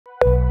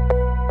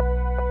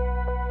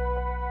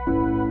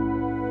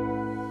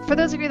For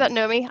those of you that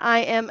know me, I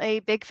am a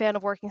big fan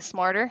of working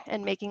smarter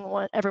and making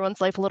everyone's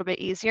life a little bit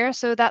easier.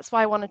 So that's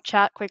why I want to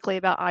chat quickly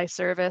about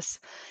iService.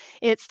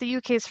 It's the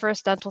UK's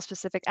first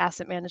dental-specific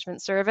asset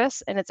management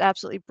service, and it's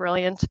absolutely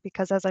brilliant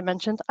because, as I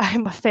mentioned,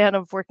 I'm a fan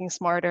of working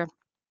smarter.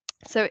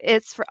 So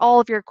it's for all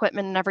of your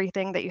equipment and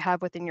everything that you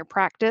have within your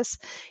practice.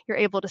 You're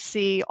able to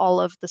see all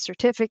of the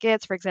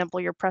certificates, for example,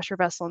 your pressure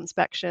vessel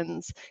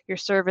inspections, your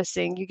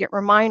servicing. You get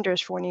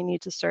reminders for when you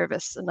need to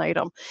service an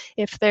item.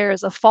 If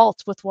there's a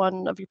fault with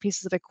one of your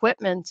pieces of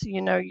equipment,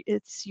 you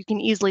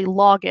can easily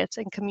log it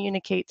and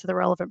communicate to the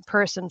relevant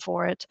person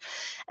for it.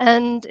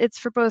 And it's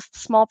for both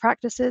small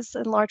practices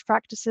and large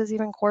practices,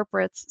 even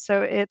corporates.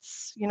 So it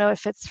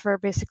fits for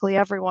basically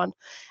everyone.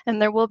 And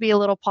there will be a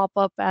little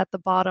pop-up at the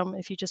bottom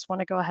if you just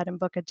want to go ahead and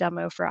book a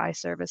demo for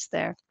iService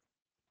there.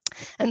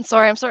 And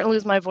sorry, I'm starting to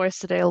lose my voice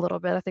today a little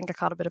bit. I think I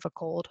caught a bit of a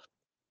cold.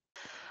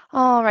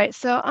 All right,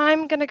 so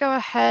I'm going to go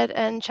ahead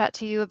and chat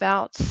to you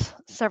about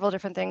several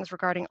different things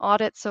regarding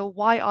audits. So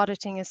why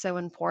auditing is so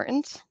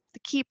important, the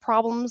key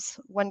problems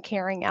when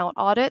carrying out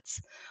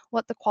audits,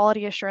 what the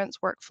quality assurance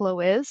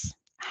workflow is,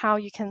 how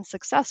you can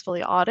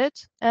successfully audit,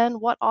 and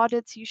what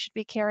audits you should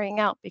be carrying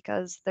out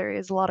because there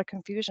is a lot of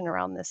confusion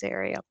around this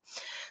area.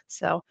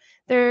 So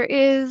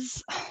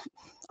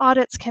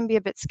audits can be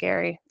a bit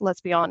scary, let's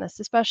be honest,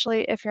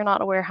 especially if you're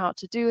not aware how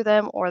to do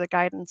them or the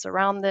guidance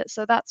around it.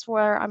 So that's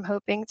where I'm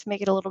hoping to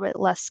make it a little bit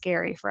less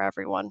scary for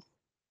everyone.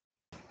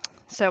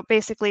 So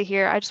basically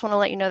here, I just want to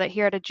let you know that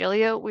here at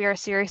Agilio, we are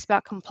serious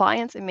about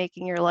compliance and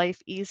making your life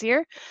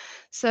easier.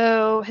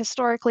 So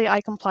historically,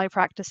 I-comply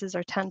practices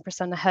are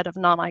 10% ahead of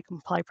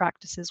non-I-comply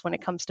practices when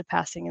it comes to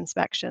passing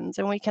inspections.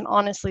 And we can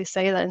honestly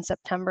say that in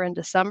September and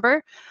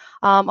December,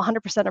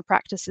 100% of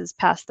practices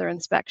pass their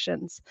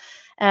inspections.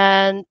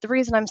 And the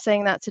reason I'm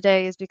saying that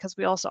today is because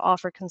we also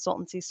offer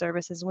consultancy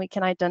services and we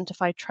can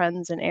identify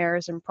trends and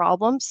errors and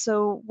problems.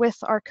 So with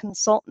our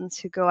consultants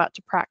who go out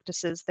to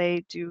practices,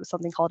 they do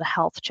something called a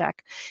health check.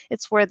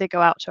 It's where they go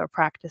out to a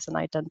practice and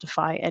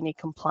identify any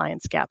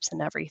compliance gaps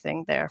and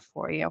everything there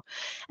for you.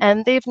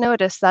 And they've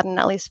noticed that in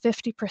at least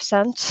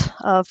 50%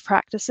 of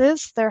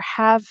practices, there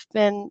have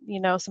been,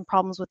 some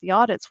problems with the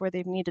audits where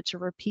they've needed to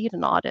repeat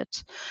an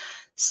audit.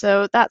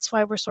 So that's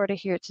why we're sort of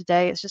here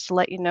today. It's just to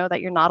let you know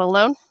that you're not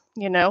alone.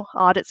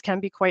 Audits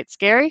can be quite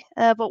scary,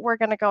 but we're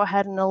going to go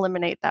ahead and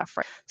eliminate that.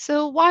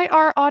 So why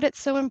are audits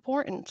so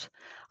important?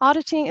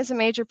 Auditing is a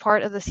major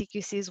part of the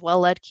CQC's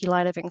well-led key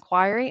line of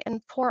inquiry,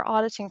 and poor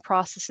auditing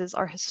processes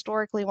are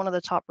historically one of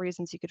the top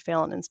reasons you could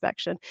fail an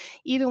inspection.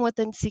 Even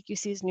within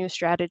CQC's new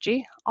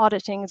strategy,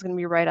 auditing is going to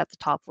be right at the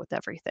top with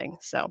everything.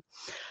 So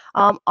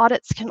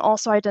audits can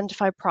also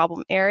identify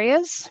problem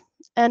areas,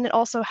 and it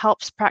also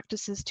helps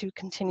practices to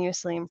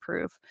continuously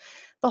improve.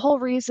 The whole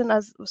reason,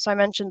 as I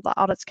mentioned, the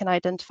audits can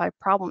identify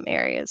problem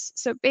areas.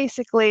 So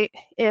basically,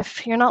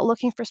 if you're not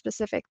looking for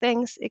specific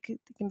things, it can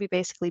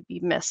basically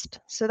be missed.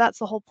 So that's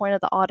the whole point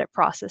of the audit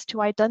process,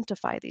 to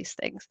identify these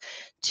things,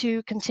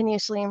 to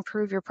continuously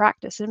improve your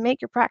practice and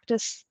make your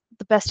practice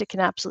the best it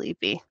can absolutely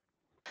be.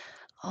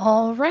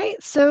 All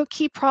right, so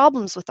key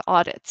problems with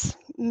audits.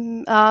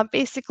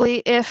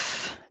 Basically,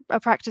 if a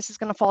practice is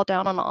going to fall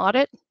down on an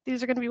audit,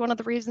 these are going to be one of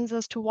the reasons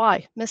as to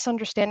why.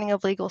 Misunderstanding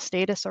of legal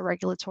status or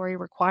regulatory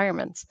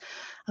requirements.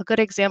 A good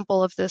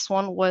example of this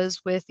one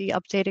was with the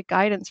updated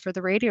guidance for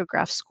the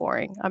radiograph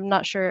scoring. I'm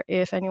not sure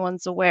if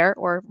anyone's aware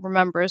or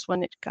remembers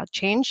when it got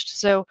changed.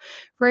 So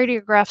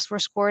radiographs were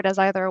scored as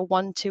either a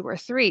 1, 2, or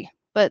 3.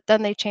 But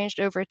then they changed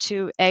over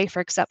to A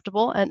for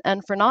acceptable and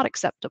N for not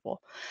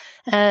acceptable.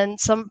 And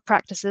some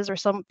practices or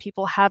some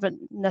people haven't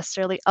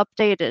necessarily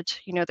updated,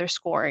 their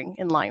scoring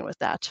in line with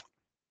that.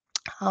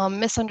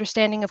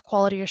 Misunderstanding of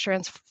quality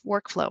assurance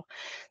workflow.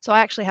 So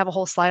I actually have a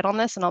whole slide on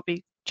this, and I'll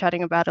be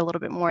chatting about it a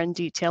little bit more in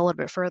detail a little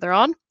bit further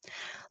on.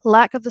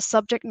 Lack of the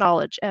subject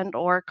knowledge and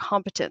or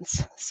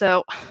competence.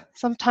 So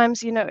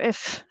sometimes,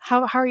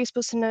 how are you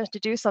supposed to know to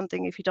do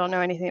something if you don't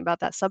know anything about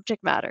that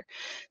subject matter?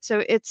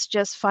 So it's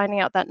just finding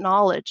out that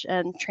knowledge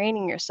and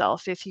training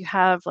yourself. If you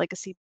have like a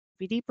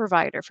CPD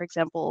provider, for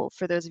example,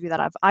 for those of you that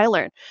have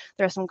iLearn,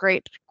 there are some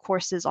great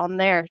courses on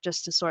there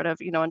just to sort of,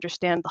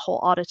 understand the whole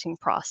auditing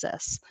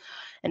process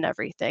and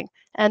everything.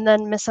 And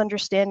then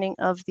misunderstanding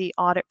of the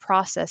audit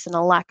process and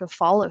a lack of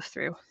follow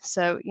through.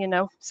 So,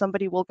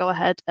 somebody will go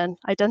ahead and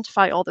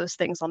identify all those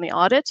things on the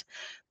audit,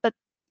 but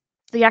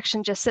the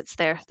action just sits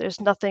there. There's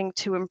nothing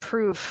to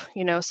improve,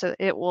 so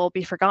it will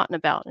be forgotten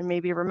about and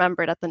maybe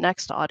remembered at the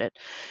next audit.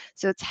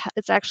 So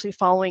it's actually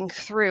following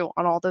through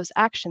on all those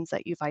actions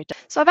that you've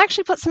identified. So I've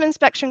actually put some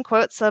inspection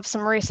quotes of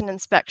some recent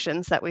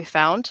inspections that we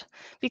found,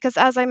 because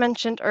as I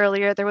mentioned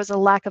earlier, there was a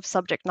lack of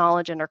subject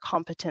knowledge and or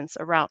competence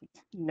around,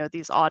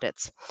 these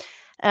audits.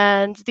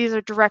 And these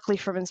are directly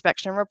from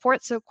inspection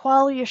reports. So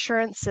quality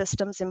assurance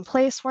systems in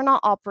place were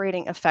not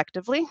operating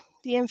effectively.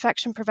 The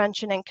infection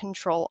prevention and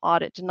control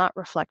audit did not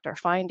reflect our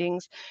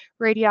findings.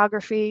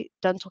 Radiography,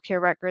 dental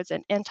care records,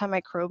 and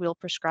antimicrobial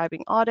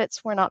prescribing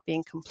audits were not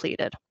being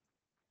completed.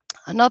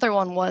 Another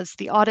one was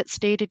the audit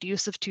stated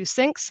use of 2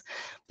 sinks,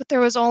 but there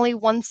was only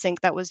 1 sink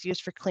that was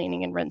used for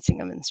cleaning and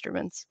rinsing of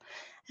instruments.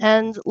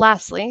 And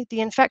lastly, the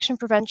infection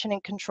prevention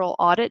and control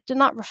audit did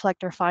not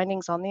reflect our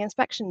findings on the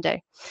inspection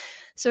day.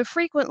 So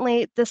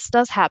frequently this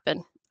does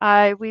happen.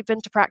 We've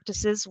been to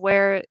practices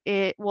where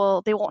they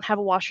won't have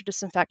a washer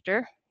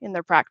disinfector in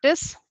their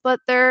practice, but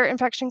their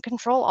infection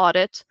control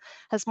audit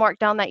has marked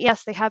down that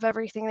yes, they have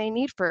everything they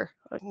need for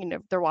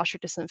their washer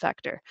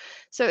disinfector.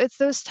 So it's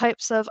those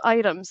types of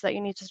items that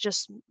you need to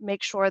just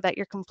make sure that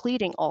you're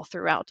completing all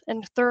throughout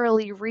and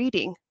thoroughly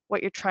reading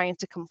what you're trying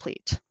to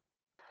complete.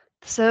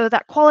 So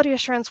that quality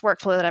assurance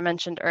workflow that I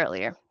mentioned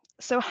earlier.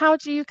 So how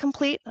do you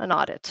complete an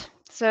audit?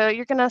 So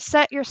you're going to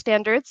set your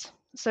standards,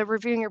 so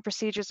reviewing your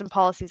procedures and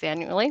policies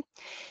annually.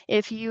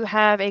 If you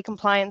have a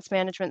compliance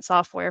management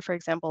software, for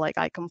example, like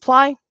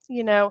iComply,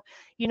 you know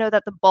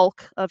that the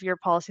bulk of your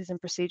policies and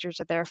procedures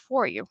are there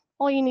for you.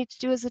 All you need to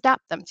do is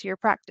adapt them to your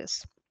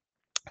practice.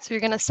 So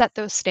you're going to set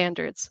those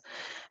standards.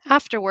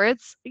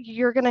 Afterwards,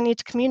 you're going to need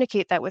to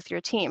communicate that with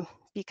your team,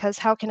 because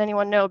how can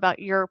anyone know about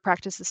your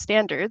practice's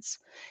standards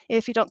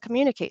if you don't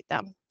communicate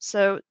them?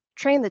 So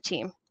train the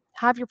team,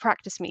 have your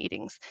practice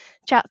meetings,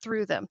 chat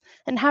through them,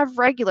 and have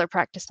regular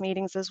practice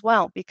meetings as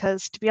well.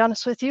 Because to be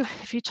honest with you,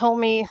 if you told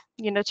me,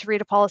 to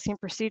read a policy and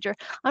procedure,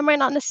 I might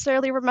not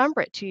necessarily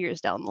remember it 2 years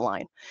down the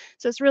line.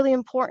 So it's really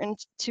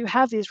important to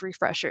have these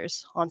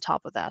refreshers on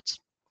top of that.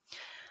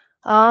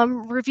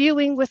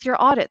 Reviewing with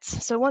your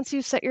audits. So once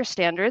you've set your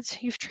standards,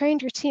 you've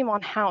trained your team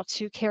on how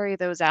to carry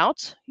those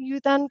out, you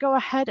then go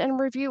ahead and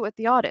review with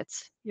the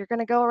audits. You're going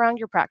to go around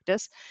your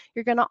practice,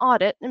 you're going to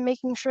audit and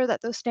making sure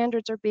that those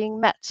standards are being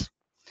met.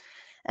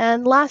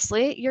 And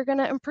lastly, you're going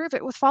to improve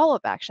it with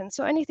follow-up action.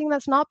 So anything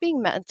that's not being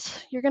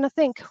met, you're going to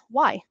think,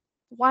 why?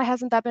 Why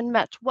hasn't that been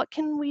met? What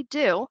can we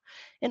do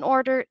in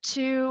order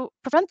to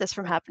prevent this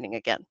from happening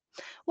again?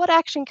 What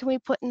action can we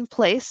put in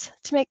place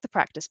to make the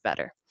practice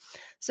better?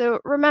 So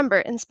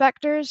remember,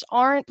 inspectors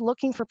aren't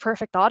looking for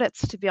perfect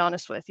audits, to be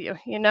honest with you.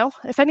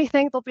 If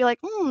anything, they'll be like,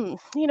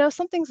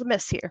 something's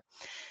amiss here.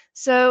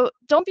 So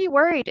don't be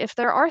worried if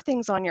there are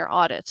things on your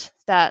audit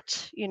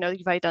that,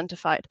 you've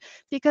identified,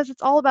 because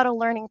it's all about a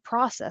learning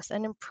process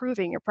and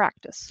improving your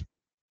practice.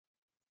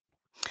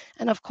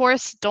 And of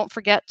course, don't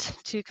forget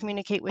to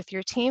communicate with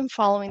your team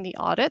following the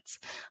audits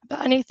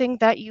about anything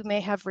that you may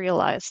have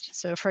realized.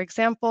 So for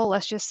example,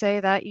 let's just say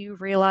that you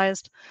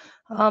realized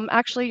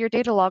actually your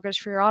data loggers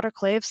for your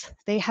autoclaves,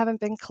 they haven't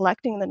been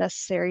collecting the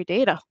necessary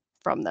data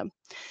from them.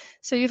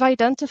 So you've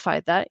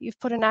identified that, you've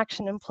put an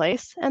action in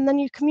place, and then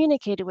you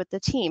communicated with the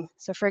team.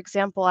 So for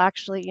example,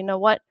 actually, you know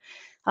what?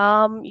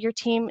 Your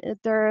team,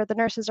 the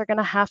nurses are going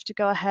to have to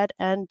go ahead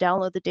and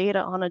download the data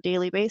on a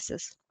daily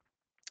basis,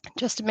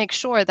 just to make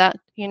sure that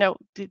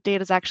the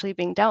data is actually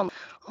being downloaded.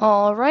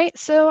 All right,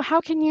 so how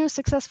can you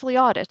successfully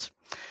audit?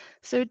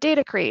 So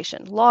data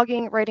creation,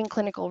 logging, writing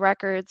clinical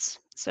records.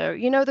 So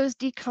those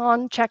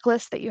decon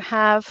checklists that you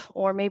have,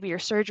 or maybe your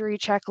surgery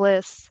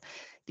checklists.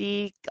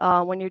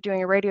 When you're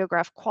doing a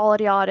radiograph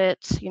quality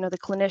audit, the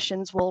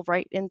clinicians will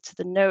write into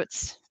the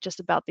notes just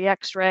about the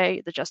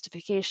X-ray, the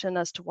justification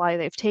as to why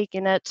they've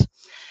taken it.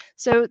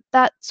 So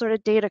that sort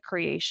of data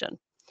creation.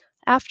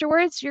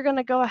 Afterwards, you're going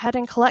to go ahead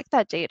and collect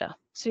that data.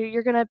 So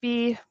you're going to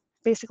be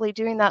basically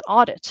doing that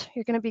audit.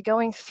 You're going to be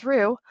going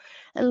through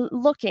and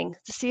looking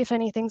to see if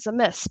anything's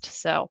amiss.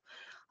 So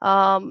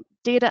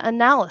data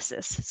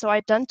analysis, so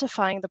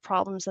identifying the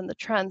problems and the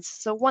trends.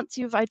 So once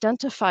you've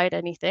identified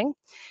anything,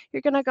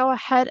 you're going to go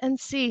ahead and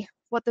see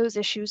what those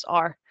issues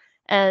are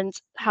and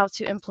how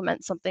to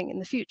implement something in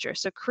the future.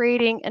 So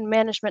creating and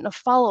management of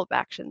follow-up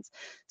actions.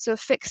 So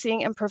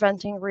fixing and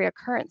preventing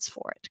reoccurrence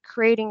for it,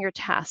 creating your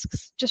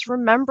tasks, just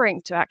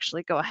remembering to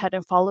actually go ahead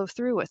and follow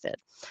through with it.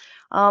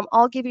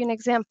 I'll give you an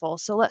example.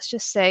 So let's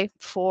just say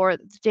for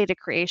the data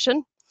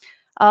creation,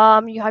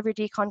 you have your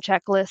decon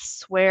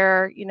checklists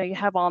where you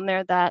have on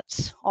there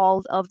that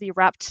all of the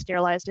wrapped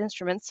sterilized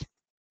instruments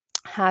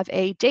have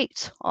a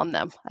date on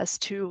them as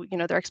to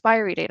their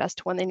expiry date, as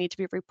to when they need to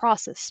be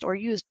reprocessed or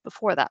used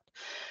before that.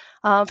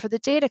 For the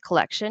data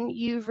collection,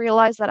 you've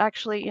realized that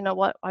actually,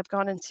 I've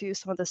gone into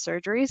some of the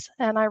surgeries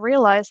and I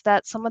realized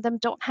that some of them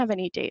don't have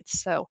any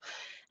dates. So,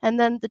 and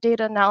then the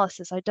data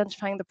analysis,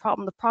 identifying the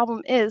problem. The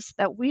problem is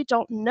that we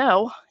don't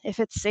know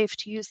if it's safe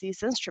to use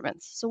these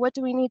instruments. So what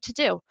do we need to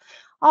do?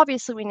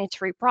 Obviously, we need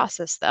to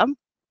reprocess them,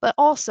 but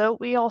also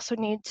we also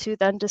need to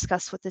then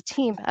discuss with the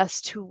team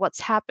as to what's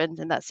happened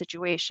in that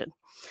situation.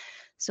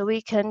 So we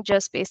can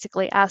just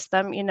basically ask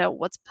them,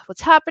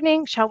 what's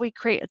happening? Shall we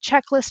create a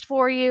checklist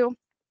for you?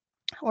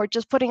 Or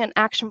just putting an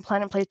action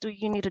plan in place? Do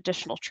you need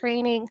additional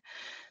training?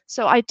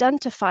 So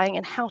identifying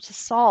and how to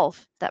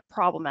solve that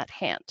problem at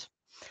hand.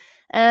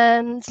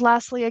 And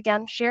lastly,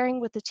 again,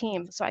 sharing with the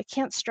team. So I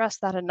can't stress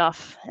that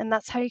enough. And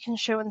that's how you can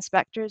show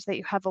inspectors that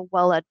you have a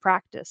well-led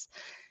practice.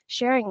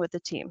 Sharing with the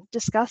team,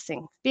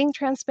 discussing, being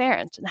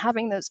transparent, and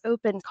having those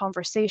open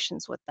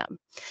conversations with them.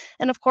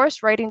 And of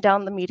course, writing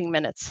down the meeting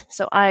minutes.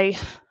 So I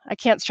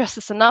can't stress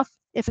this enough.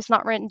 If it's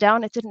not written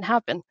down, it didn't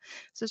happen.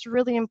 So it's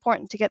really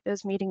important to get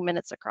those meeting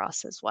minutes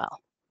across as well.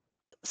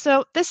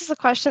 So this is a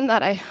question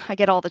that I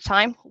get all the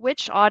time.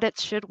 Which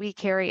audits should we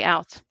carry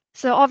out?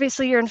 So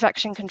obviously your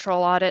infection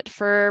control audit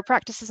for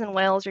practices in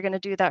Wales, you're going to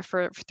do that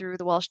through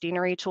the Welsh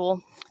Deanery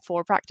tool.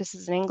 For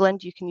practices in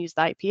England, you can use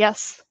the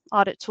IPS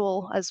audit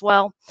tool as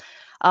well.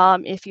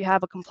 If you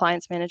have a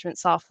compliance management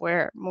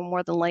software,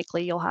 more than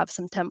likely you'll have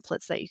some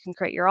templates that you can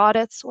create your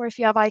audits. Or if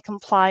you have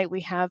iComply,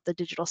 we have the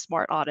digital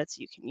smart audits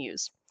you can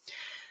use.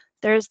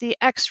 There's the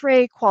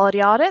X-ray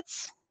quality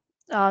audits.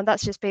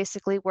 That's just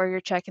basically where you're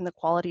checking the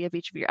quality of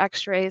each of your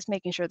X-rays,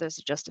 making sure there's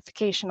a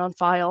justification on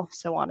file,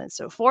 so on and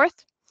so forth.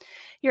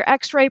 Your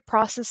X-ray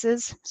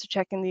processes, so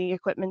checking the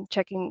equipment,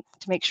 checking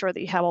to make sure that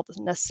you have all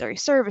the necessary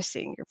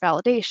servicing, your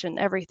validation,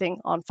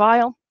 everything on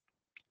file.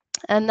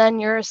 And then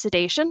your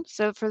sedation.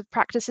 So for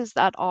practices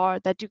that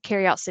do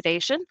carry out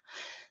sedation,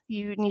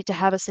 you need to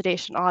have a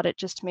sedation audit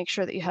just to make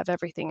sure that you have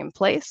everything in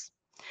place.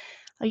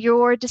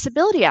 Your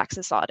disability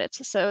access audit.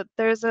 So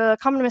there's a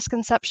common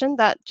misconception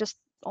that just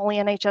only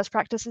NHS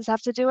practices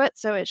have to do it.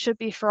 So it should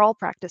be for all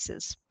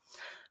practices,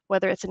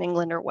 whether it's in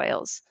England or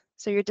Wales.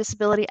 So your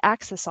disability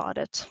access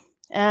audit.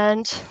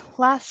 And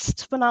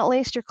last but not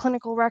least, your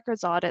clinical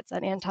records audits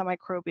and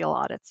antimicrobial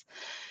audits.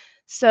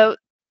 So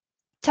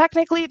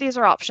technically, these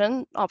are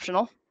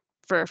optional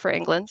for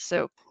England.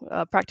 So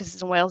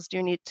practices in Wales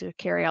do need to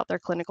carry out their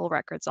clinical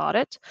records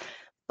audit.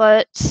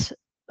 But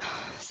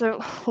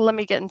so let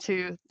me get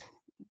into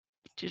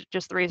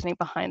just the reasoning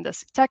behind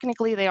this.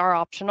 Technically, they are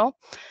optional.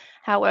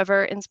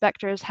 However,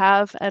 inspectors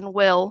have and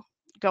will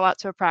go out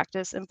to a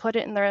practice and put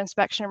it in their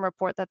inspection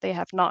report that they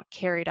have not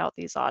carried out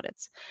these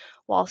audits.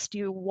 Whilst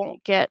you won't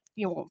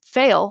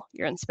fail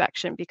your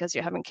inspection because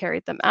you haven't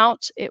carried them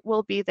out, it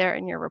will be there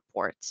in your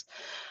reports.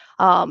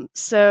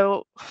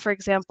 So for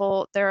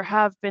example, there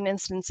have been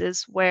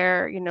instances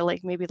where,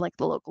 maybe like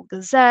the local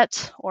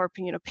Gazette or,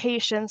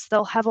 patients,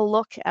 they'll have a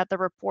look at the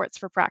reports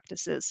for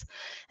practices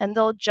and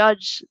they'll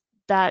judge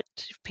that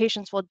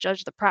patients will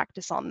judge the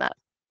practice on that.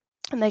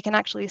 And they can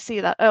actually see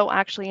that, oh,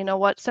 actually, you know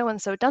what,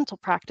 so-and-so dental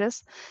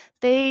practice,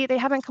 they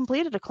haven't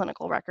completed a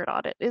clinical record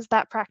audit. Is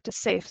that practice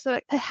safe? So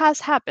it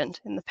has happened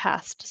in the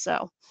past.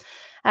 So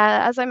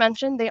as I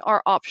mentioned, they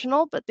are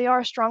optional, but they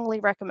are strongly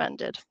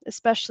recommended,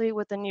 especially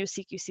with the new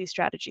CQC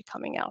strategy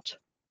coming out.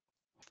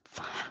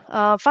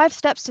 5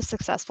 steps to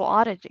successful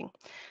auditing.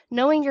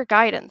 Knowing your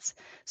guidance.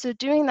 So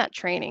doing that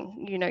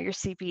training, your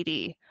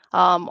CPD.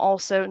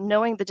 Also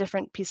knowing the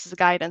different pieces of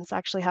guidance. I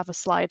actually have a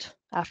slide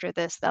after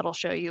this that'll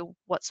show you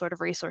what sort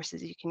of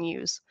resources you can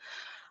use.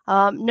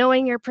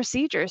 Knowing your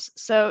procedures.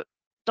 So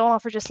don't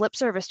offer just lip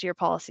service to your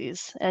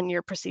policies and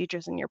your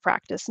procedures in your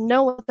practice.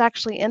 Know what's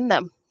actually in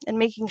them and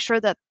making sure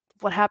that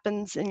what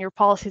happens in your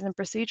policies and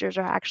procedures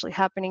are actually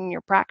happening in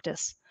your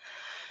practice.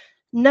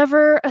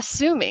 Never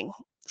assuming.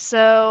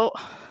 So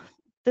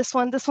this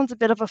one's a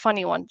bit of a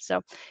funny one.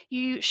 So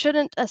you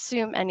shouldn't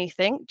assume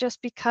anything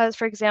just because,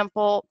 for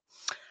example,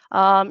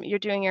 you're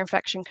doing your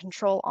infection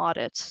control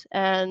audit.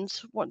 And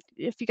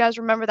if you guys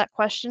remember that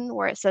question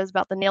where it says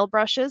about the nail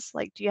brushes,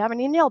 like, do you have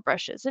any nail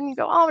brushes? And you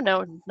go, oh,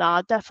 no,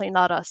 nah, definitely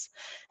not us.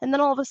 And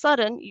then all of a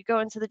sudden you go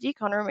into the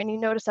decon room and you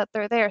notice that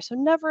they're there. So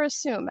never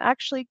assume,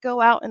 actually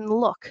go out and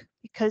look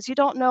because you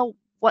don't know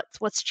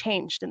what's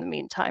changed in the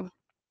meantime.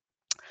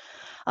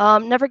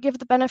 Never give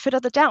the benefit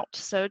of the doubt.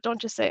 So don't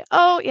just say,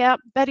 oh, yeah,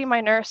 Betty, my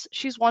nurse,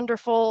 she's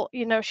wonderful.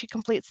 She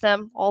completes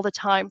them all the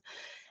time.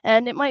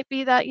 And it might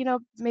be that,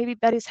 maybe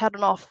Betty's had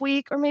an off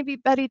week, or maybe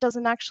Betty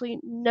doesn't actually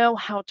know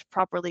how to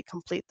properly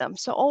complete them.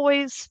 So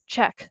always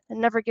check and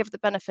never give the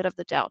benefit of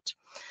the doubt.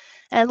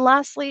 And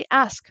lastly,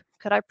 ask,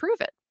 could I prove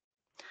it?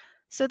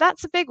 So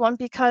that's a big one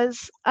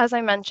because, as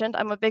I mentioned,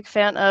 I'm a big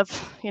fan of,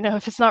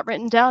 if it's not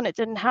written down, it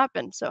didn't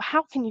happen. So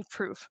how can you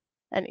prove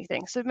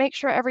anything? So make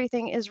sure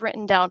everything is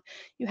written down.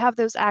 You have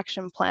those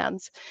action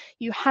plans.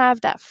 You have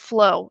that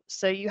flow.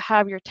 So you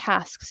have your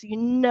tasks. You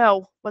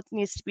know what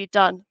needs to be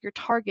done, your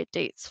target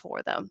dates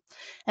for them,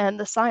 and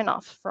the sign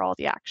off for all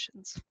the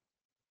actions.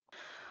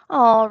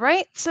 All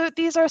right, so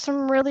these are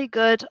some really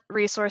good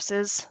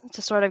resources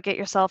to sort of get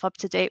yourself up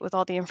to date with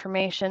all the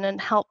information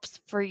and helps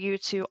for you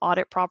to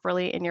audit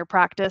properly in your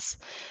practice.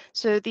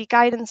 So the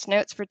guidance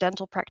notes for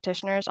dental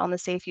practitioners on the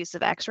safe use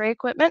of X-ray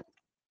equipment.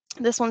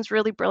 This one's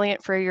really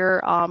brilliant for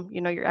your,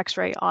 your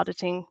X-ray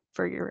auditing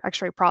for your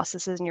X-ray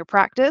processes in your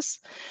practice.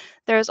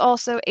 There's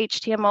also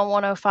HTML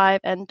 105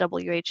 and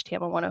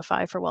WHTML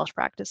 105 for Welsh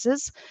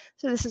practices.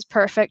 So this is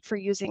perfect for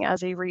using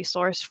as a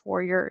resource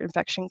for your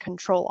infection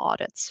control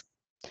audits.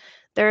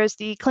 There's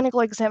the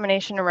clinical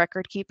examination and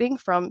record keeping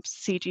from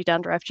CG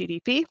Dent or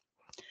FGDP.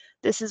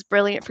 This is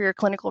brilliant for your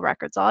clinical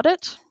records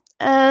audit.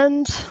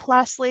 And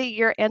lastly,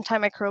 your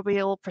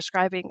antimicrobial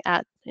prescribing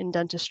in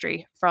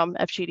dentistry from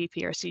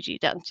FGDP or CG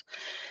Dent.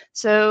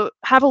 So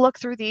have a look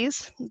through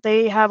these.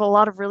 They have a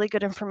lot of really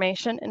good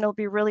information and it'll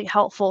be really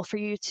helpful for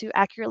you to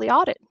accurately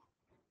audit.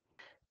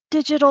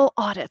 Digital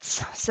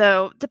audits.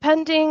 So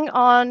depending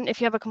on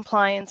if you have a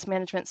compliance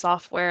management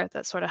software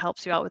that sort of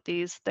helps you out with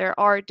these, there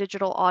are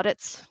digital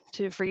audits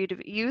for you to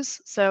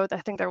use. So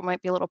I think there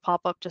might be a little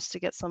pop-up just to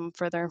get some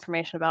further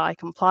information about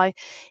iComply.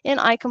 In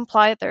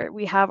iComply, there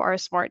we have our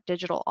smart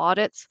digital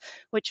audits,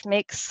 which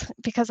makes,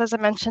 because as I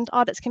mentioned,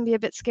 audits can be a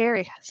bit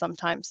scary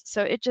sometimes.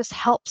 So it just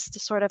helps to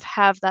sort of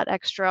have that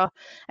extra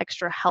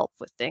help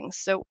with things.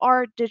 So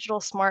our digital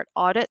smart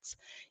audits,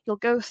 you'll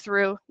go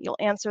through, you'll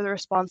answer the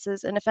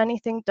responses, and if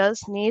anything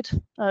does need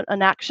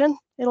an action,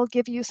 it'll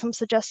give you some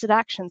suggested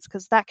actions,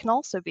 because that can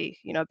also be,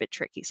 a bit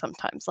tricky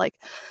sometimes. Like,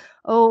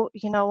 oh,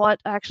 you know what,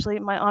 actually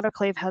my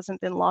autoclave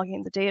hasn't been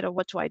logging the data.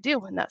 What do I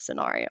do in that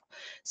scenario?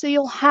 So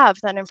you'll have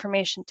that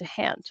information to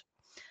hand,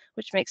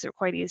 which makes it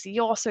quite easy.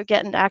 You also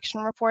get an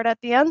action report at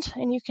the end,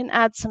 and you can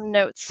add some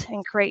notes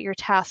and create your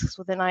tasks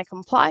within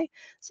iComply.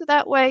 So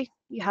that way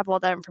you have all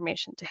that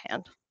information to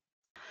hand.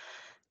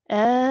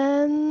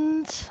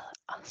 And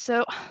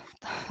so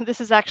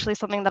this is actually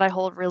something that I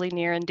hold really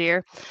near and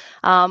dear.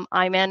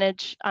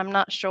 iManage, I'm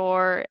not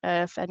sure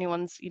if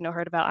anyone's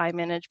heard about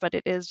iManage, but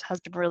it has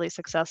been really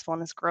successful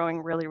and is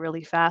growing really,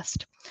 really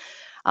fast.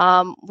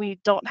 We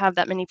don't have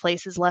that many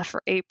places left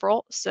for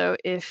April, so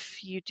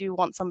if you do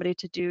want somebody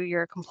to do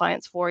your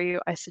compliance for you,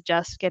 I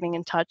suggest getting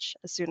in touch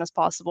as soon as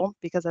possible,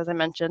 because as I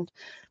mentioned,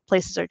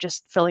 places are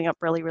just filling up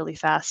really, really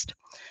fast.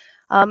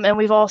 And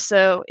we've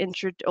also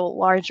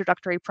our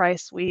introductory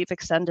price, we've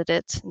extended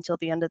it until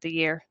the end of the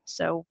year.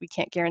 So we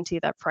can't guarantee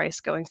that price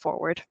going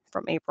forward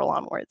from April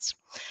onwards.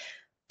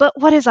 But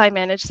what is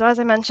iManage? So as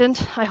I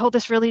mentioned, I hold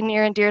this really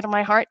near and dear to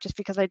my heart just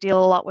because I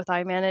deal a lot with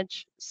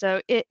iManage. So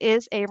it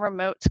is a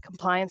remote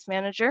compliance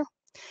manager.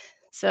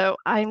 So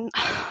I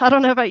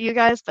don't know about you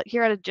guys, but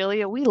here at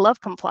Agilio, we love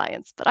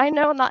compliance, but I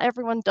know not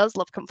everyone does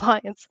love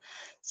compliance.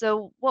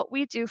 So what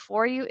we do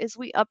for you is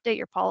we update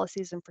your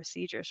policies and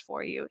procedures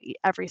for you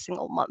every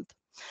single month.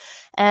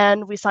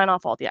 And we sign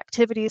off all the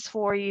activities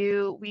for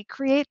you. We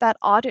create that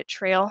audit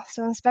trail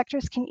so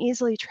inspectors can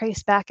easily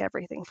trace back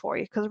everything for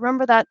you. Because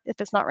remember that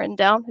if it's not written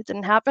down, it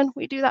didn't happen,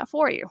 we do that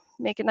for you.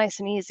 Make it nice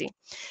and easy.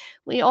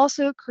 We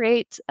also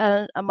create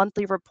a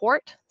monthly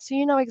report so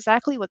you know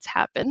exactly what's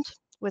happened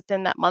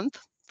within that month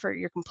for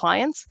your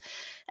compliance.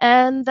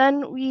 And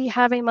then we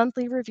have a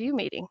monthly review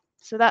meeting.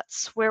 So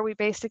that's where we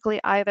basically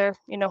either,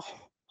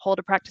 hold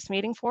a practice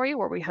meeting for you,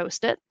 or we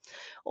host it,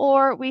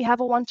 or we have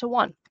a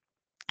one-to-one.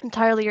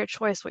 Entirely your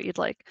choice what you'd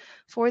like.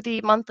 For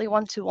the monthly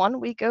one-to-one,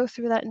 we go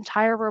through that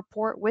entire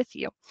report with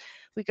you.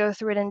 We go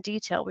through it in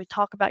detail. We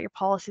talk about your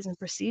policies and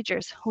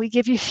procedures. We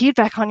give you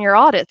feedback on your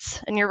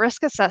audits and your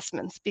risk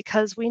assessments,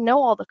 because we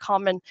know all the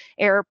common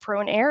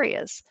error-prone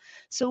areas.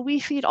 So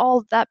we feed all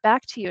of that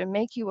back to you and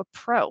make you a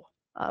pro.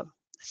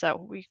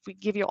 So we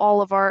give you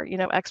all of our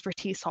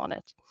expertise on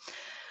it.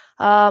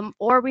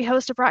 Or we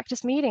host a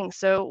practice meeting.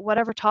 So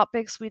whatever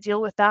topics we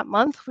deal with that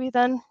month, we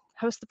then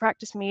host the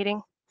practice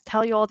meeting,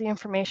 tell you all the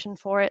information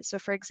for it. So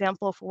for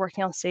example, if we're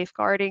working on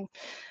safeguarding,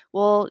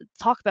 we'll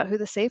talk about who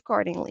the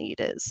safeguarding lead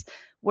is,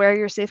 where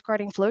your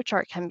safeguarding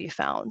flowchart can be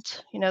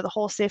found, the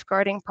whole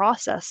safeguarding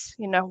process,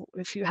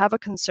 if you have a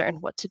concern,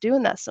 what to do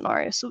in that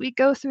scenario. So we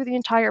go through the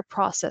entire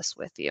process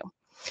with you.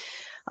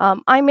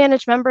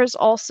 iManage members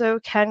also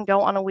can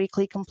go on a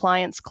weekly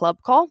compliance club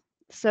call.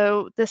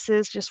 So this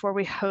is just where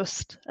we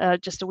host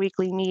just a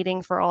weekly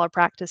meeting for all our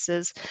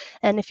practices.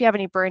 And if you have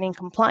any burning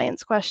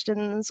compliance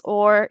questions,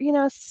 or,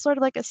 it's sort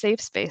of like a safe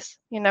space,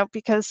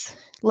 because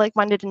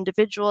like-minded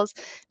individuals,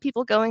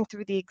 people going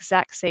through the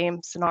exact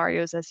same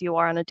scenarios as you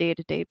are on a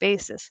day-to-day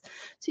basis.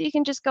 So you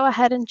can just go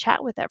ahead and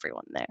chat with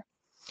everyone there.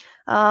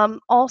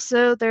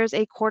 Also, there's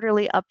a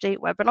quarterly update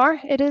webinar.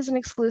 It is an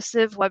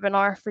exclusive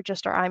webinar for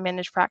just our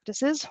iManage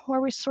practices,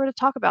 where we sort of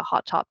talk about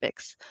hot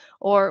topics,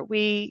 or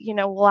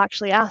we'll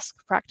actually ask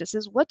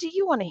practices, what do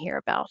you want to hear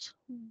about?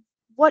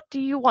 What do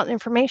you want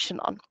information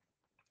on?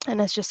 And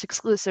it's just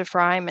exclusive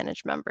for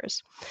iManage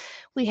members.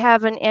 We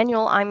have an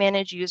annual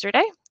iManage user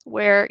day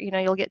where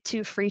you'll get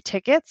 2 free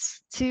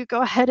tickets to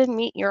go ahead and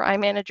meet your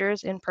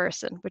iManagers in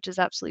person, which is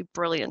absolutely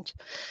brilliant.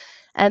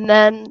 And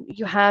then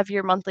you have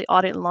your monthly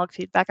audit and log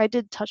feedback. I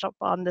did touch up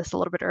on this a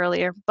little bit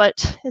earlier,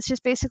 but it's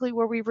just basically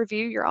where we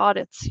review your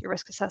audits, your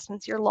risk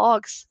assessments, your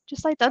logs,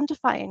 just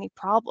identify any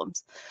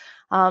problems,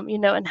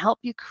 and help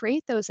you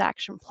create those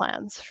action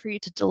plans for you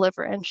to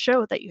deliver and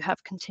show that you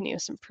have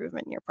continuous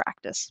improvement in your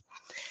practice.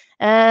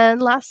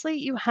 And lastly,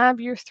 you have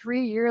your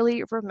 3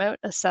 yearly remote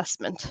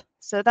assessment.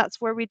 So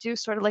that's where we do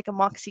sort of like a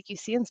mock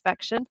CQC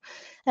inspection,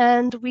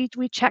 and we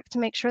check to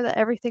make sure that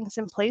everything's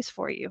in place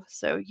for you,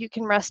 so you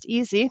can rest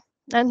easy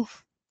and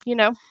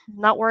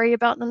not worry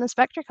about an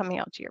inspector coming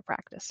out to your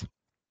practice.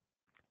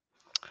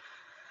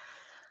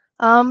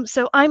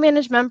 So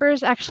iManage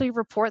members actually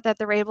report that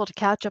they're able to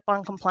catch up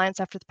on compliance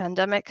after the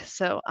pandemic.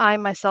 So I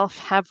myself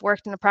have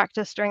worked in a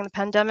practice during the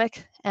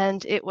pandemic,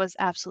 and it was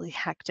absolutely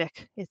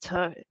hectic. It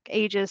took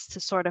ages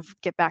to sort of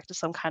get back to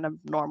some kind of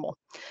normal.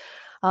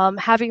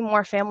 Having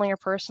more family or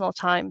personal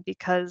time,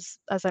 because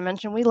as I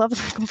mentioned, we love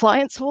the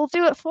compliance, so we'll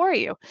do it for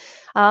you.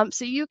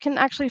 So you can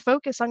actually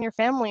focus on your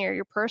family or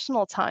your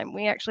personal time.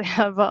 We actually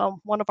have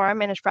one of our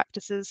managed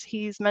practices,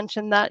 he's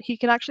mentioned that he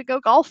can actually go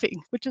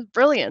golfing, which is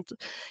brilliant.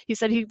 He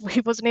said he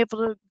wasn't able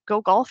to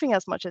go golfing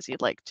as much as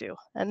he'd like to,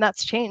 and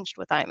that's changed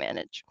with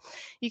iManage.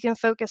 You can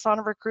focus on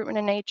recruitment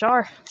and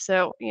HR.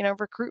 So,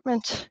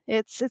 recruitment,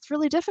 it's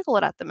really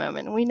difficult at the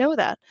moment, and we know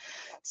that.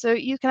 So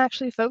you can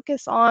actually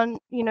focus on,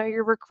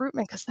 your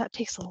recruitment, because that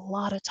takes a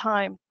lot of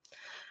time.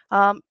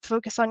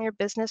 Focus on your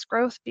business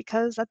growth,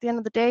 because at the end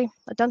of the day,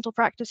 a dental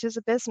practice is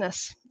a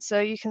business. So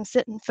you can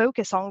sit and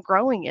focus on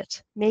growing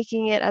it,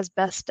 making it as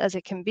best as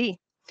it can be.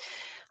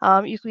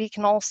 We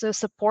can also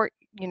support,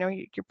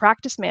 your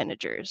practice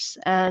managers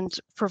and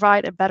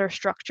provide a better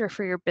structure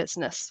for your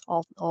business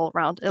all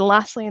around. And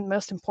lastly, and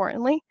most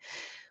importantly,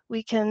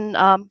 we can,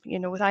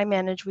 with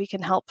iManage, we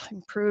can help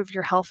improve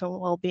your health and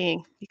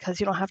well-being, because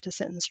you don't have to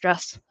sit and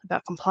stress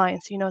about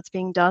compliance. It's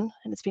being done,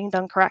 and it's being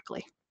done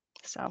correctly.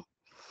 So